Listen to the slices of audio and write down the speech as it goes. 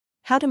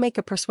How to make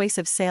a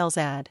persuasive sales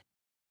ad.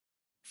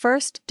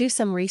 First, do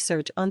some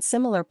research on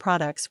similar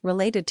products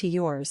related to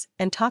yours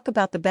and talk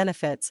about the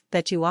benefits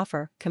that you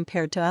offer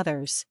compared to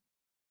others.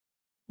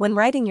 When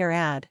writing your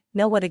ad,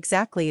 know what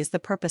exactly is the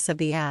purpose of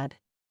the ad.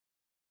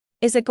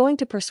 Is it going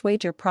to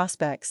persuade your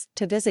prospects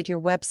to visit your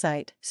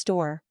website,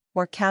 store,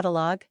 or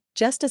catalog?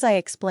 Just as I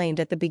explained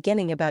at the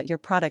beginning about your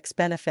product's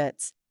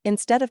benefits,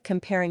 instead of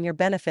comparing your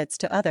benefits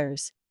to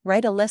others,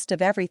 write a list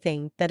of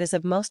everything that is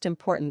of most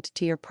importance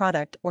to your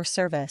product or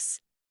service.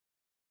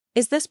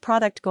 Is this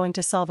product going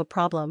to solve a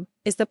problem?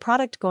 Is the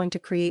product going to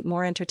create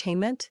more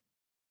entertainment?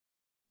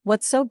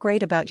 What's so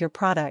great about your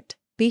product?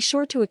 Be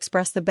sure to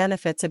express the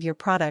benefits of your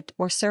product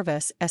or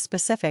service as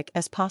specific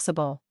as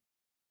possible.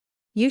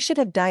 You should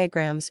have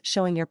diagrams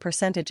showing your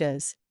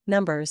percentages,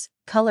 numbers,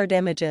 colored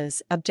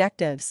images,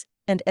 objectives,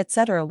 and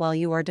etc. while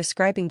you are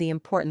describing the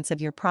importance of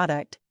your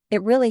product.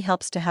 It really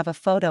helps to have a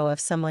photo of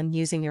someone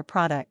using your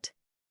product.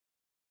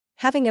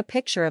 Having a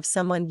picture of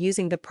someone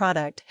using the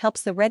product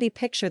helps the ready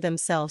picture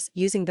themselves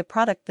using the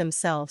product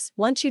themselves.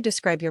 Once you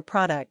describe your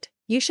product,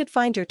 you should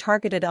find your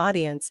targeted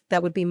audience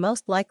that would be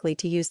most likely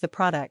to use the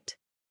product.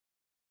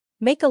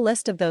 Make a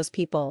list of those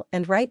people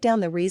and write down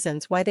the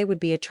reasons why they would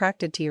be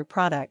attracted to your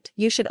product.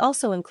 You should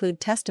also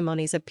include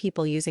testimonies of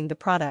people using the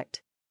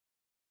product.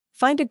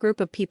 Find a group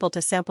of people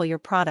to sample your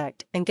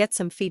product and get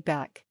some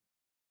feedback.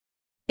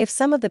 If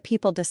some of the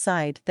people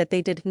decide that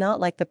they did not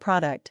like the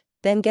product,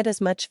 then get as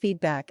much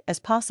feedback as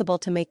possible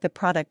to make the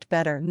product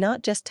better.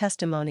 Not just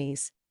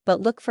testimonies, but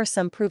look for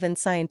some proven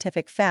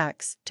scientific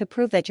facts to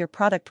prove that your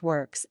product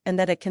works and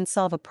that it can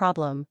solve a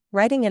problem.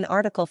 Writing an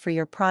article for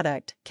your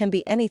product can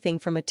be anything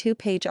from a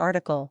 2-page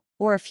article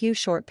or a few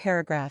short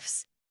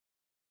paragraphs.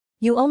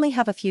 You only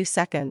have a few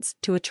seconds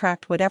to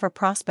attract whatever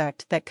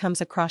prospect that comes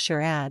across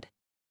your ad.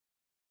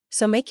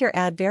 So make your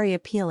ad very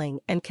appealing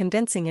and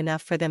convincing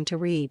enough for them to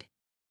read.